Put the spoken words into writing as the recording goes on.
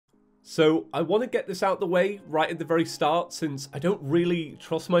So I want to get this out the way right at the very start, since I don't really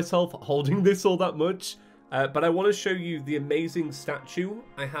trust myself holding this all that much. But I want to show you the amazing statue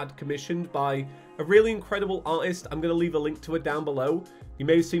I had commissioned by a really incredible artist. I'm going to leave a link to her down below. You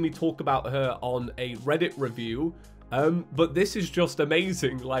may have seen me talk about her on a Reddit review. But this is just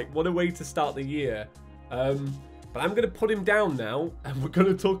amazing. Like, what a way to start the year. But I'm going to put him down now, and we're going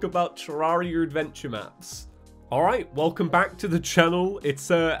to talk about Terraria Adventure Maps. Alright, welcome back to the channel.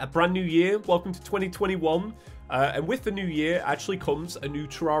 It's a brand new year. Welcome to 2021. And with the new year actually comes a new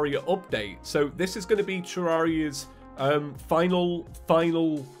Terraria update. So this is going to be Terraria's final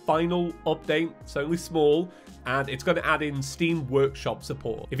update. It's only small. And it's going to add in Steam Workshop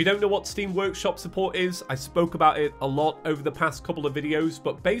support. If you don't know what Steam Workshop support is, I spoke about it a lot over the past couple of videos,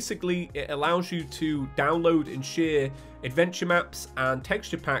 but basically it allows you to download and share adventure maps and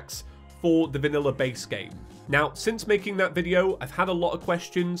texture packs for the vanilla base game. Now, since making that video, I've had a lot of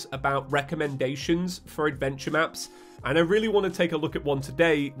questions about recommendations for adventure maps, and I really want to take a look at one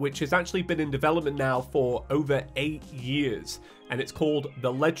today, which has actually been in development now for over 8 years, and it's called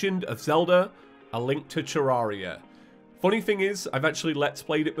The Legend of Zelda: A Link to Terraria. Funny thing is, I've actually Let's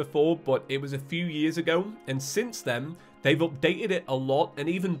Played it before, but it was a few years ago, and since then, they've updated it a lot and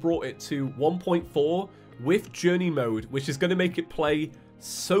even brought it to 1.4 with Journey Mode, which is going to make it play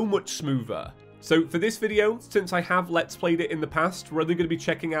so much smoother. So for this video, since I have Let's Played it in the past, we're only going to be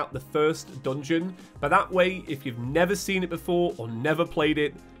checking out the first dungeon, but that way, if you've never seen it before or never played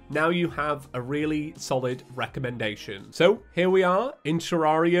it, now you have a really solid recommendation. So here we are in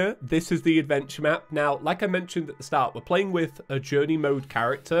Terraria. This is the adventure map. Now, like I mentioned at the start, we're playing with a journey mode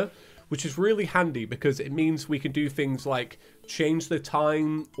character, which is really handy because it means we can do things like change the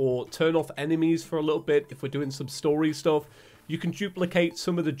time or turn off enemies for a little bit if we're doing some story stuff. You can duplicate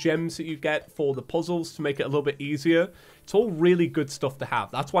some of the gems that you get for the puzzles to make it a little bit easier. It's all really good stuff to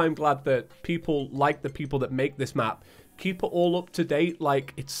have. That's why I'm glad that people like the people that make this map keep it all up to date.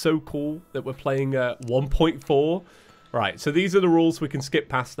 Like, it's so cool that we're playing 1.4. Right, so these are the rules. We can skip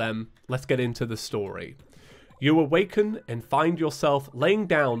past them. Let's get into the story. You awaken and find yourself laying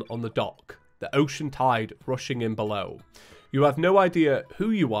down on the dock, the ocean tide rushing in below. You have no idea who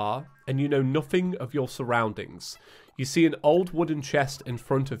you are, and you know nothing of your surroundings. You see an old wooden chest in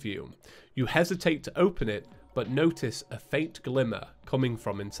front of you. You hesitate to open it, but notice a faint glimmer coming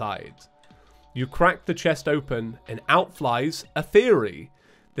from inside. You crack the chest open, and out flies a Theory.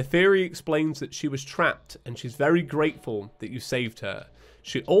 The Theory explains that she was trapped, and she's very grateful that you saved her.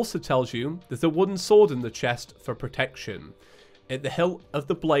 She also tells you there's a wooden sword in the chest for protection. At the hilt of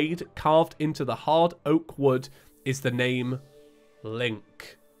the blade, carved into the hard oak wood, is the name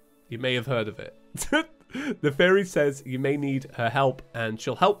Link. You may have heard of it. The Fairy says you may need her help, and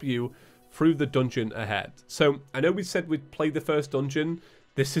she'll help you through the dungeon ahead. So, I know we said we'd play the first dungeon.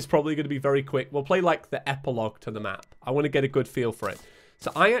 This is probably going to be very quick. We'll play like the epilogue to the map. I want to get a good feel for it.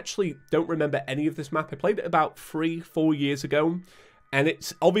 So, I actually don't remember any of this map. I played it about 3-4 years ago, and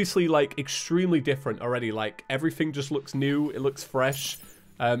it's obviously like extremely different already. Like, everything just looks new. It looks fresh.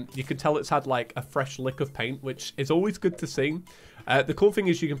 You can tell it's had like a fresh lick of paint, which is always good to see. The cool thing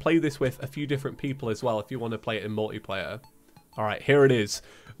is you can play this with a few different people as well if you want to play it in multiplayer. Alright, here it is.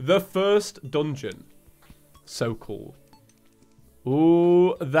 The first dungeon. So cool.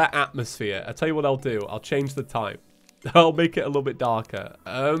 Ooh, that atmosphere. I'll tell you what I'll do. I'll change the time. I'll make it a little bit darker.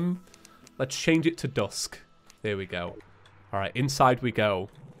 Let's change it to dusk. There we go. Alright, inside we go.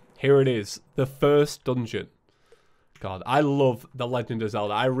 Here it is. The first dungeon. God, I love The Legend of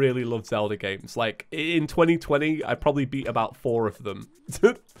Zelda. I really love Zelda games. Like, in 2020, I probably beat about 4 of them.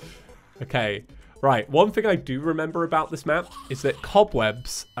 Okay, right. One thing I do remember about this map is that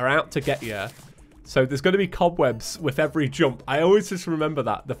cobwebs are out to get you. So there's going to be cobwebs with every jump. I always just remember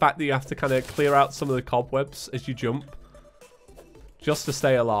that. The fact that you have to kind of clear out some of the cobwebs as you jump. Just to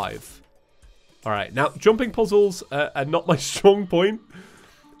stay alive. Alright, now, jumping puzzles are not my strong point.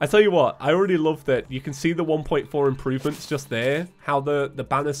 I tell you what, I already love that you can see the 1.4 improvements just there. How the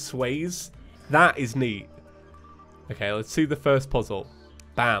banner sways. That is neat. Okay, let's see the first puzzle.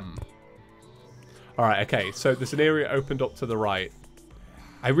 Bam. Alright, okay, so there's an area opened up to the right.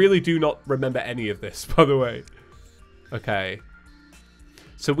 I really do not remember any of this, by the way. Okay.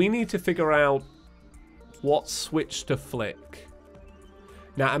 So we need to figure out what switch to flick.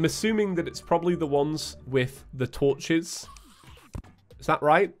 Now, I'm assuming that it's probably the ones with the torches. Is that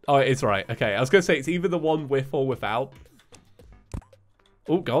right? Oh, it is right. Okay, I was going to say it's either the one with or without.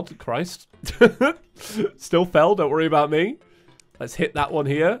 Oh, God, Christ. Still fell, don't worry about me. Let's hit that one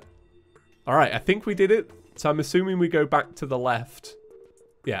here. All right, I think we did it. So I'm assuming we go back to the left.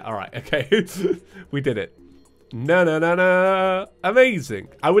 Yeah, all right, okay. We did it. No, no, no, no. Amazing.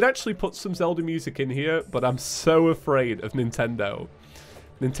 I would actually put some Zelda music in here, but I'm so afraid of Nintendo.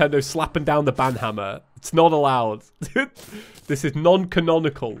 Nintendo slapping down the banhammer. It's not allowed. This is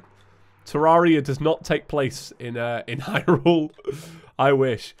non-canonical. Terraria does not take place in Hyrule. I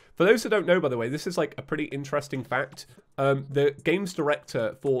wish. For those who don't know, by the way, this is like a pretty interesting fact. The games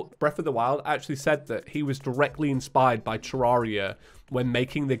director for Breath of the Wild actually said that he was directly inspired by Terraria when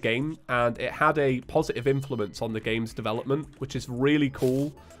making the game, and it had a positive influence on the game's development, which is really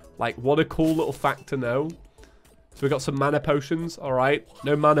cool. Like, what a cool little fact to know. So we got some mana potions, all right.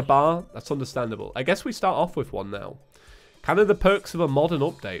 No mana bar, that's understandable. I guess we start off with one now. Kind of the perks of a modern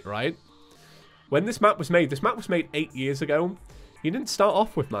update, right? When this map was made 8 years ago. You didn't start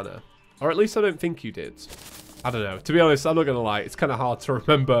off with mana. Or at least I don't think you did. I don't know. To be honest, I'm not going to lie. It's kind of hard to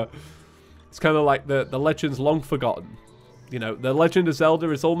remember. It's kind of like the legend's long forgotten. You know, the Legend of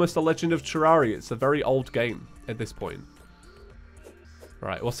Zelda is almost the Legend of Terraria. It's a very old game at this point.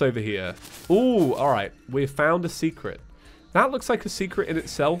 Right, what's over here? Ooh, alright. We've found a secret. That looks like a secret in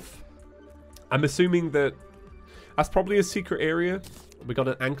itself. I'm assuming that that's probably a secret area. We got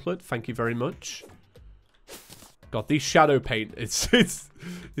an anklet. Thank you very much. God, these shadow paint, it's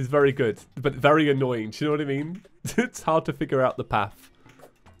very good, but very annoying. Do you know what I mean? It's hard to figure out the path.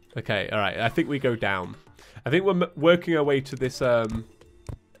 Okay, all right. I think we go down. I think we're working our way to this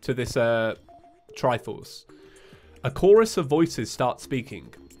Triforce. A chorus of voices start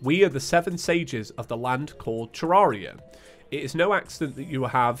speaking. We are the 7 sages of the land called Terraria. It is no accident that you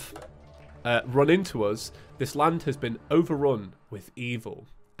have run into us. This land has been overrun with evil,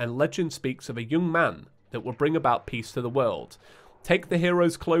 and legend speaks of a young man that will bring about peace to the world. Take the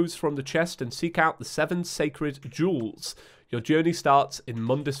hero's clothes from the chest and seek out the 7 sacred jewels. Your journey starts in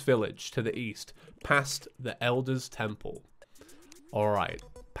Mundus Village to the east, past the Elder's Temple. Alright,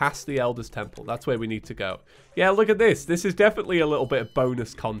 past the Elder's Temple. That's where we need to go. Yeah, look at this. This is definitely a little bit of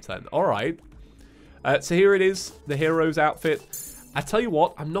bonus content. Alright. So here it is, the hero's outfit. I tell you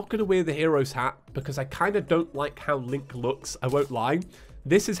what, I'm not going to wear the hero's hat because I kind of don't like how Link looks. I won't lie.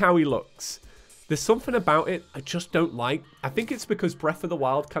 This is how he looks. There's something about it I just don't like. I think it's because Breath of the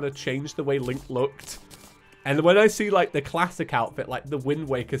Wild kind of changed the way Link looked. And when I see like the classic outfit, like the Wind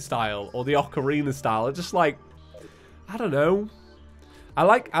Waker style or the Ocarina style, I'm just like, I don't know. I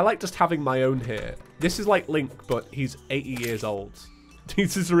like just having my own here. This is like Link, but he's 80 years old.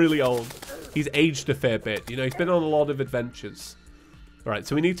 He's just really old. He's aged a fair bit. You know, he's been on a lot of adventures. All right,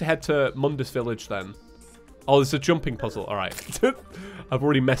 so we need to head to Mundus Village then. Oh, there's a jumping puzzle. All right. I've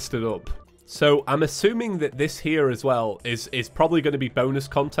already messed it up. So I'm assuming that this here as well is probably going to be bonus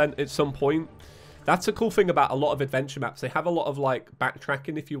content at some point. That's a cool thing about a lot of adventure maps. They have a lot of like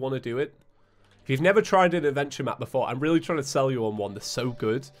backtracking if you want to do it. If you've never tried an adventure map before, I'm really trying to sell you on one. They're so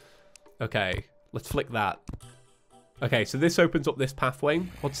good. Okay, let's flick that. Okay, so this opens up this pathway.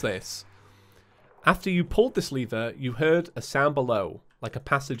 What's this? After you pulled this lever, you heard a sound below, like a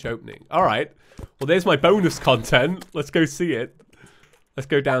passage opening. All right. Well, there's my bonus content. Let's go see it. Let's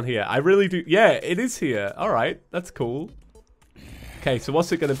go down here. I really do. Yeah, it is here. All right. That's cool. Okay, so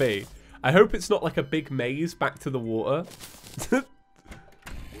what's it going to be? I hope it's not like a big maze back to the water.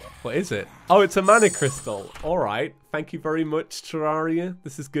 What is it? Oh, it's a mana crystal. All right. Thank you very much, Terraria.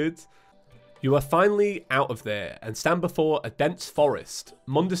 This is good. You are finally out of there and stand before a dense forest.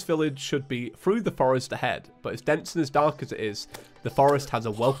 Mundus Village should be through the forest ahead, but as dense and as dark as it is, the forest has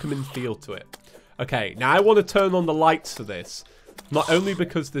a welcoming feel to it. Okay, now I want to turn on the lights for this. Not only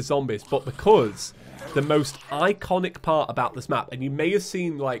because they're zombies, but because the most iconic part about this map, and you may have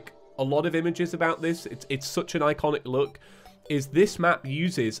seen like a lot of images about this, it's such an iconic look, is this map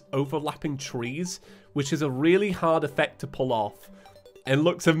uses overlapping trees, which is a really hard effect to pull off. And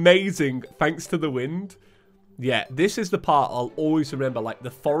looks amazing thanks to the wind. Yeah, this is the part I'll always remember. Like, the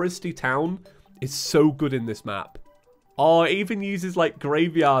foresty town is so good in this map. Oh, it even uses, like,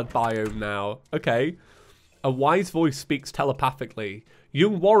 graveyard biome now. Okay. A wise voice speaks telepathically.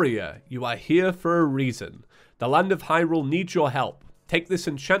 Young warrior, you are here for a reason. The land of Hyrule needs your help. Take this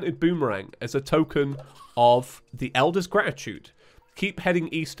enchanted boomerang as a token of the Elder's gratitude. Keep heading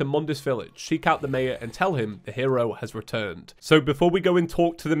east to Mundus Village, seek out the mayor and tell him the hero has returned. So before we go and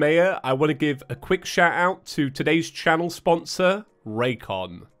talk to the mayor, I want to give a quick shout out to today's channel sponsor,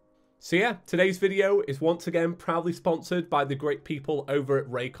 Raycon. So yeah, today's video is once again proudly sponsored by the great people over at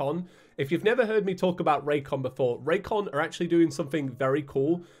Raycon. If you've never heard me talk about Raycon before, Raycon are actually doing something very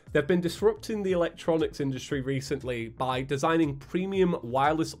cool. They've been disrupting the electronics industry recently by designing premium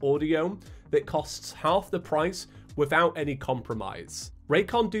wireless audio that costs half the price without any compromise.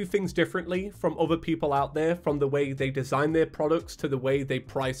 Raycon do things differently from other people out there, from the way they design their products to the way they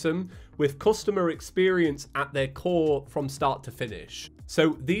price them, with customer experience at their core from start to finish.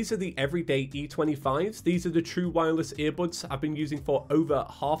 So these are the everyday E25s. These are the true wireless earbuds I've been using for over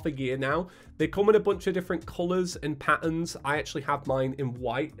half a year now. They come in a bunch of different colors and patterns. I actually have mine in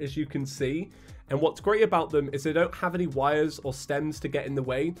white, as you can see. And what's great about them is they don't have any wires or stems to get in the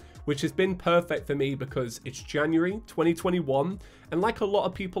way, which has been perfect for me because it's January 2021. And like a lot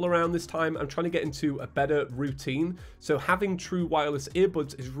of people around this time, I'm trying to get into a better routine. So having true wireless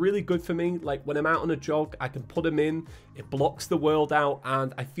earbuds is really good for me. Like when I'm out on a jog, I can put them in, it blocks the world out,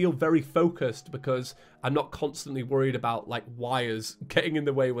 and I feel very focused because I'm not constantly worried about like wires getting in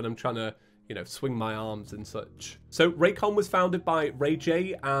the way when I'm trying to, you know, swing my arms and such. So Raycon was founded by Ray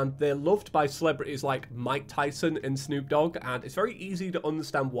J, and they're loved by celebrities like Mike Tyson and Snoop Dogg, and it's very easy to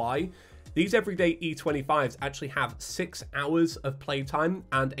understand why. These everyday E25s actually have 6 hours of playtime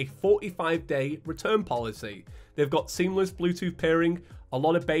and a 45-day return policy. They've got seamless Bluetooth pairing, a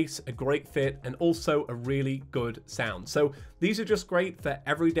lot of bass, a great fit, and also a really good sound. So these are just great for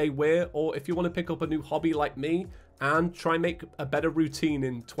everyday wear, or if you want to pick up a new hobby like me and try and make a better routine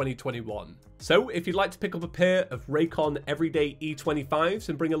in 2021. So if you'd like to pick up a pair of Raycon everyday E25s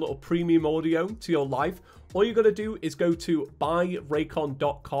and bring a little premium audio to your life, all you got to do is go to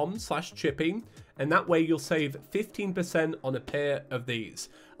buyraycon.com/chippy, and that way you'll save 15% on a pair of these.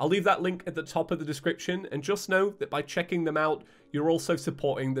 I'll leave that link at the top of the description, and just know that by checking them out, you're also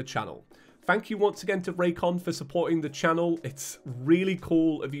supporting the channel. Thank you once again to Raycon for supporting the channel. It's really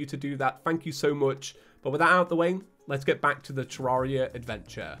cool of you to do that. Thank you so much. But with that out of the way, let's get back to the Terraria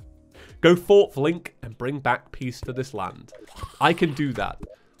adventure. Go forth, Link, and bring back peace to this land. I can do that.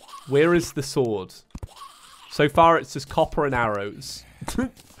 Where is the sword? So far, it's just copper and arrows.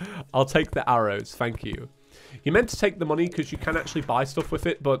 I'll take the arrows, thank you. You meant to take the money because you can actually buy stuff with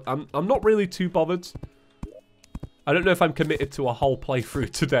it, but I'm not really too bothered. I don't know if I'm committed to a whole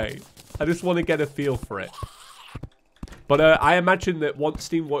playthrough today. I just want to get a feel for it. But I imagine that once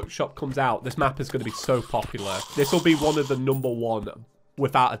Steam Workshop comes out, this map is going to be so popular. This will be one of the #1,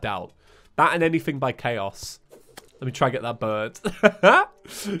 without a doubt. That and anything by Chaos. Let me try and get that bird.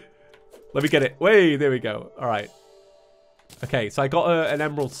 Let me get it. Wait, there we go. All right. Okay, so I got an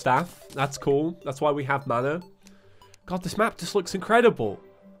emerald staff. That's cool. That's why we have mana. God, this map just looks incredible.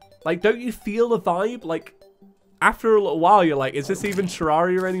 Like, don't you feel the vibe? Like, after a little while, you're like, is this even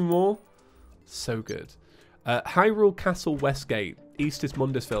Terraria anymore? So good. Hyrule Castle Westgate. East is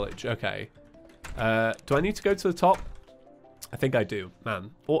Mundus Village. Okay. Do I need to go to the top? I think I do.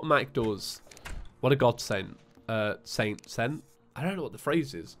 Man. Automatic doors. What a godsend. Sent? I don't know what the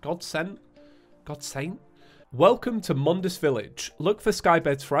phrase is. Godsend? Godsaint? Welcome to Mundus Village. Look for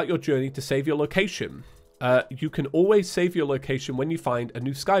skybeds throughout your journey to save your location. You can always save your location when you find a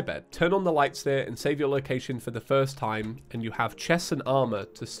new skybed. Turn on the lights there and save your location for the first time, and you have chests and armor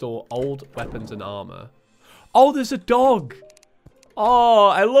to store old weapons and armor. Oh, there's a dog! Oh,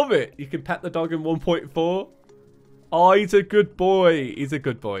 I love it. You can pet the dog in 1.4. Oh, he's a good boy. He's a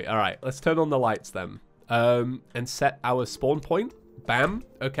good boy. All right, let's turn on the lights then. And set our spawn point. Bam.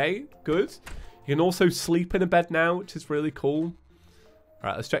 Okay, good. You can also sleep in a bed now, which is really cool. All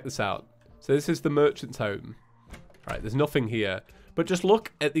right, let's check this out. So this is the merchant's home. All right, there's nothing here. But just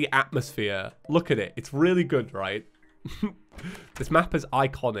look at the atmosphere. Look at it. It's really good, right? This map is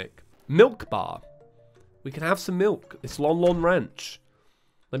iconic. Milk bar. We can have some milk. It's Lon Lon Ranch.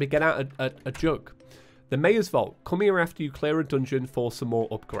 Let me get out a jug. The Mayor's Vault. Come here after you clear a dungeon for some more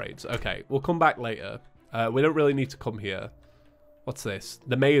upgrades. Okay, we'll come back later. We don't really need to come here. What's this?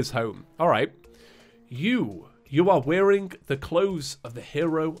 The Mayor's home. All right. You are wearing the clothes of the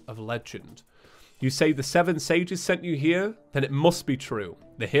hero of legend. You say the 7 sages sent you here? Then it must be true.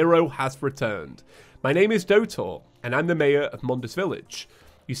 The hero has returned. My name is Dotor, and I'm the mayor of Mundus Village.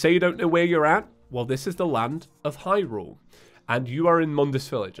 You say you don't know where you're at? Well, this is the land of Hyrule. And you are in Mundus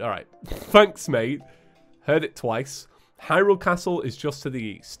Village. All right. Thanks, mate. Heard it twice. Hyrule Castle is just to the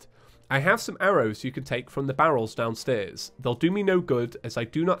east. I have some arrows you can take from the barrels downstairs. They'll do me no good as I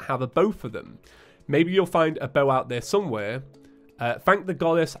do not have a bow for them. Maybe you'll find a bow out there somewhere. Thank the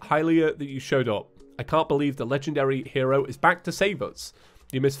goddess Hylia that you showed up. I can't believe the legendary hero is back to save us.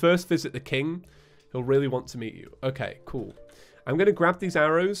 You must first visit the king. He'll really want to meet you. Okay, cool. I'm going to grab these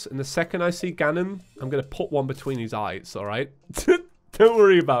arrows, and the second I see Ganon, I'm going to put one between his eyes, alright? Don't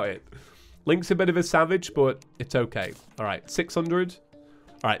worry about it. Link's a bit of a savage, but it's okay. Alright, 600.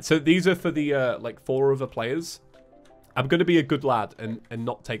 Alright, so these are for the, like, 4 other players. I'm going to be a good lad and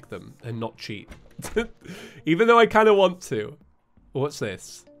not take them and not cheat. Even though I kind of want to. What's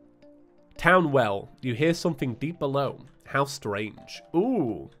this? Town well. You hear something deep below. How strange.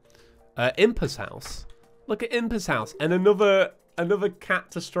 Ooh. Impa's house. Look at Impa's house. And another cat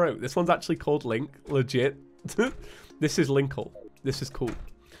to stroke. This one's actually called Link. Legit. This is Linkle. This is cool.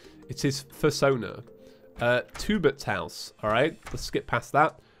 It's his persona. Tubert's house. Alright. Let's skip past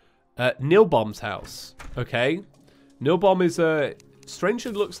that. Nilbomb's house. Okay. Nilbomb is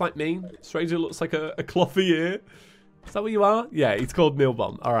strangely looks like me. Strangely looks like a clothy ear. Is that what you are? Yeah, he's called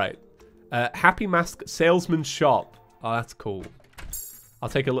Nilbomb. Alright. Happy Mask Salesman's Shop. Oh, that's cool. I'll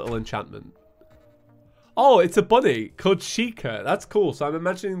take a little enchantment. Oh, it's a bunny called Sheikah. That's cool. So I'm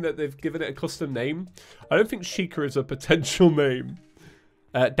imagining that they've given it a custom name. I don't think Sheikah is a potential name.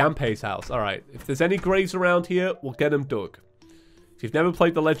 Dampé's house. Alright. If there's any graves around here, we'll get them dug. If you've never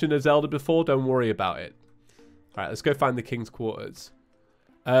played The Legend of Zelda before, don't worry about it. Alright, let's go find the king's quarters.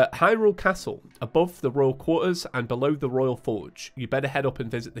 Hyrule Castle. Above the royal quarters and below the royal forge. You better head up and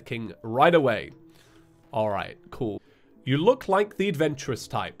visit the king right away. Alright, cool. You look like the adventurous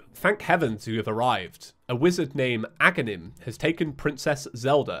type. Thank heavens you have arrived. A wizard named Aghanim has taken Princess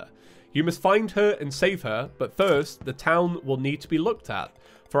Zelda. You must find her and save her, but first, the town will need to be looked at,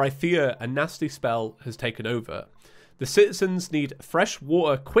 for I fear a nasty spell has taken over. The citizens need fresh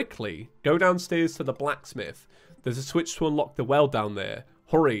water quickly. Go downstairs to the blacksmith. There's a switch to unlock the well down there.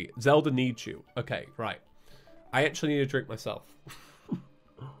 Hurry, Zelda needs you. Okay, right. I actually need a drink myself.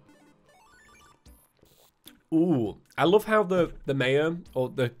 Ooh, I love how the mayor, or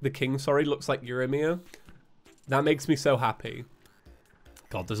the king, sorry, looks like Uremia. That makes me so happy.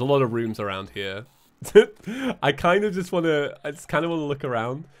 God, there's a lot of rooms around here. I kind of just want to, look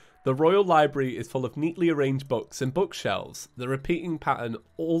around. The royal library is full of neatly arranged books and bookshelves. The repeating pattern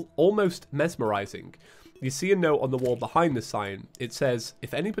almost mesmerizing. You see a note on the wall behind the sign. It says,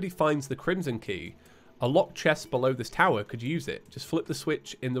 if anybody finds the Crimson Key, a locked chest below this tower could use it. Just flip the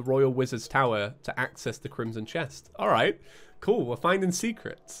switch in the Royal Wizard's Tower to access the Crimson Chest. Alright, cool, we're finding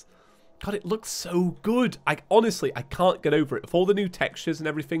secrets. God, it looks so good. Honestly, I can't get over it. With all the new textures and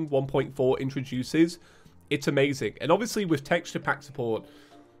everything 1.4 introduces, it's amazing. And obviously with texture pack support,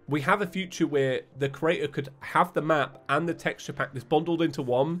 we have a future where the creator could have the map and the texture pack just bundled into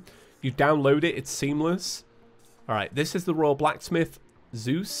one. You download it, it's seamless. Alright, this is the Royal Blacksmith,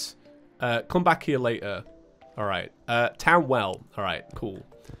 Zeus. Come back here later. Alright, Town Well. Alright, cool.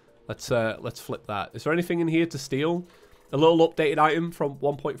 Let's flip that. Is there anything in here to steal? A little updated item from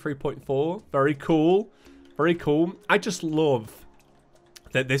 1.3.4. Very cool. Very cool. I just love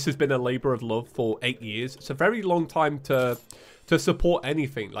that this has been a labor of love for 8 years. It's a very long time to support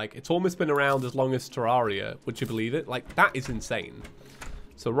anything. Like, it's almost been around as long as Terraria. Would you believe it? Like, that is insane.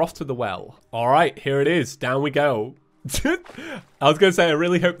 So we're off to the well. Alright, here it is. Down we go. I was going to say, I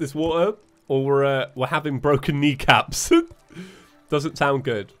really hope this water, or we're having broken kneecaps. Doesn't sound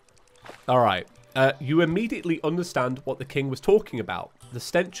good. Alright. You immediately understand what the king was talking about. The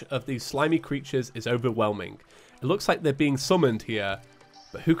stench of these slimy creatures is overwhelming. It looks like they're being summoned here.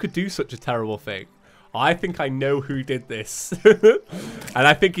 But who could do such a terrible thing? I think I know who did this. And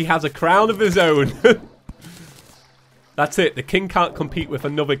I think he has a crown of his own. That's it. The king can't compete with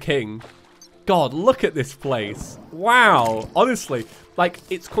another king. God, look at this place. Wow. Honestly, like,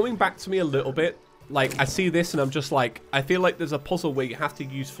 it's coming back to me a little bit. Like, I see this and I'm just like, I feel like there's a puzzle where you have to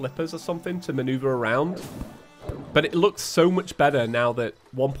use flippers or something to maneuver around. But it looks so much better now that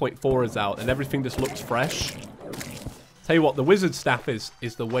 1.4 is out and everything just looks fresh. Tell you what, the wizard staff is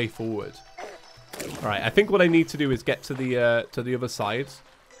the way forward. Alright, I think what I need to do is get to the other side.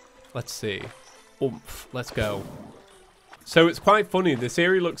 Let's see. Oomph, let's go. So it's quite funny. This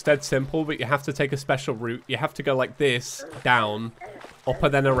area looks dead simple, but you have to take a special route. You have to go like this, down, up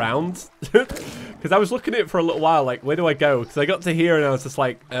and then around. Because I was looking at it for a little while, like, where do I go? Because I got to here and I was just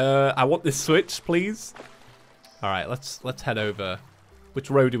like, I want this switch, please. Alright, let's head over.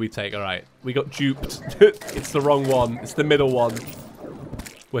 Which road do we take? Alright, we got duped. It's the wrong one. It's the middle one.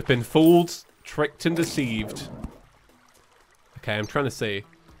 We've been fooled, tricked and deceived. Okay, I'm trying to see.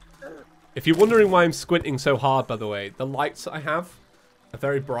 If you're wondering why I'm squinting so hard, by the way, the lights I have are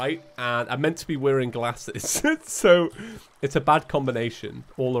very bright, and I'm meant to be wearing glasses. So, it's a bad combination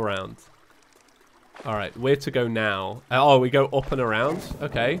all around. Alright, where to go now? Oh, we go up and around?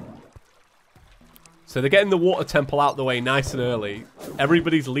 Okay. So they're getting the water temple out the way nice and early.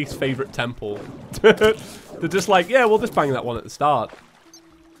 Everybody's least favorite temple. They're just like, yeah, we'll just bang that one at the start.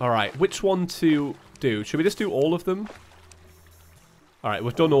 Alright, which one to do? Should we just do all of them? Alright,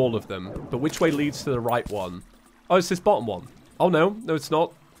 we've done all of them. But which way leads to the right one? Oh, it's this bottom one. Oh, no. No, it's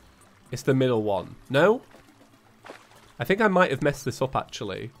not. It's the middle one. No? I think I might have messed this up,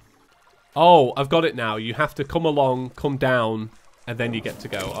 actually. Oh, I've got it now. You have to come along, come down, and then you get to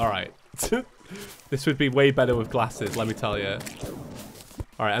go. All right. This would be way better with glasses, let me tell you.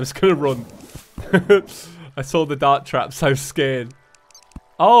 All right, I'm just going to run. I saw the dart traps. I was scared.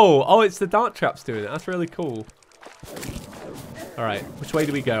 Oh, it's the dart traps doing it. That's really cool. All right, which way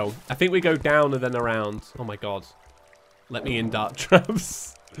do we go? I think we go down and then around. Oh, my God. Let me in, dart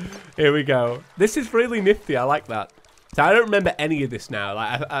traps. Here we go. This is really nifty. I like that. So I don't remember any of this now.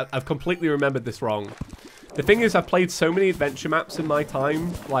 Like, I've completely remembered this wrong. The thing is, I've played so many adventure maps in my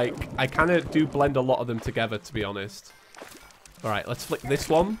time. Like, I kind of do blend a lot of them together, to be honest. All right, let's flick this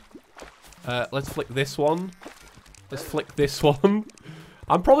one. Let's flick this one. Let's flick this one.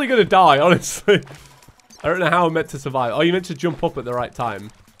 I'm probably going to die, honestly. I don't know how I'm meant to survive. Oh, you meant to jump up at the right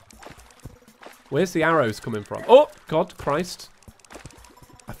time. Where's the arrows coming from? Oh, God, Christ.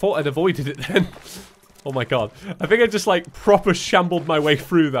 I thought I'd avoided it then. Oh my God. I think I just like proper shambled my way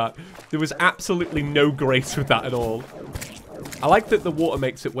through that. There was absolutely no grace with that at all. I like that the water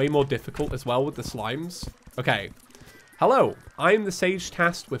makes it way more difficult as well with the slimes. Okay. Hello. I'm the sage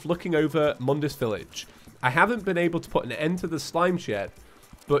tasked with looking over Mundus Village. I haven't been able to put an end to the slimes yet,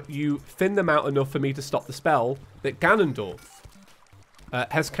 but you thin them out enough for me to stop the spell that Ganondorf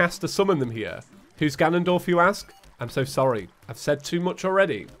has cast to summon them here. Who's Ganondorf, you ask? I'm so sorry. I've said too much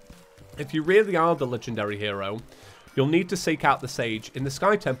already. If you really are the legendary hero, you'll need to seek out the sage in the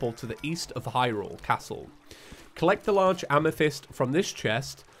Sky Temple to the east of Hyrule Castle. Collect the large amethyst from this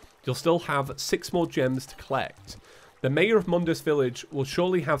chest. You'll still have 6 more gems to collect. The mayor of Mundus Village will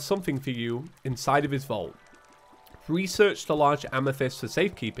surely have something for you inside of his vault. Research the large amethyst for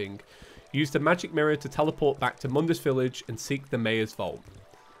safekeeping. Use the magic mirror to teleport back to Mundus Village and seek the mayor's vault.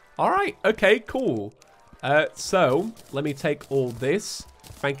 Alright, okay, cool. So, let me take all this.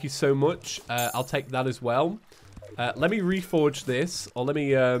 Thank you so much. I'll take that as well. Let me reforge this, or let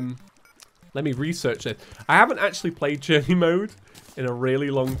me research it. I haven't actually played journey mode in a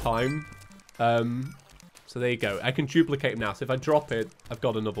really long time. So there you go. I can duplicate now. So if I drop it, I've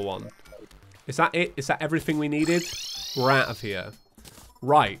got another one. Is that it? Is that everything we needed? We're out of here.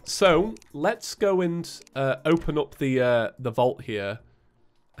 Right. So let's go and open up the vault here.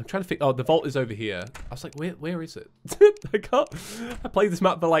 I'm trying to think. Oh, the vault is over here. I was like, where is it? I played this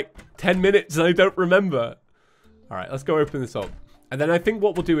map for like 10 minutes and I don't remember. All right, let's go open this up. And then I think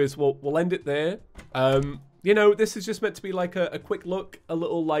what we'll do is we'll end it there. You know, this is just meant to be like a quick look, a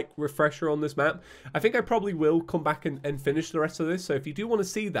little like refresher on this map. I think I probably will come back and finish the rest of this. So if you do want to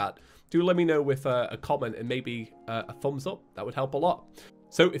see that, do let me know with a comment and maybe a thumbs up. That would help a lot.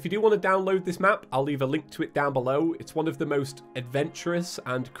 So if you do want to download this map, I'll leave a link to it down below. It's one of the most adventurous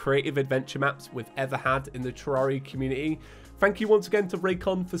and creative adventure maps we've ever had in the Terraria community. Thank you once again to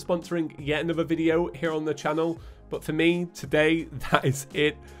Raycon for sponsoring yet another video here on the channel. But for me, today, that is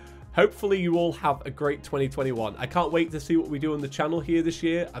it. Hopefully you all have a great 2021. I can't wait to see what we do on the channel here this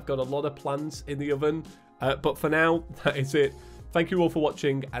year. I've got a lot of plans in the oven. But for now, that is it. Thank you all for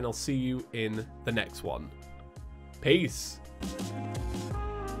watching, and I'll see you in the next one. Peace.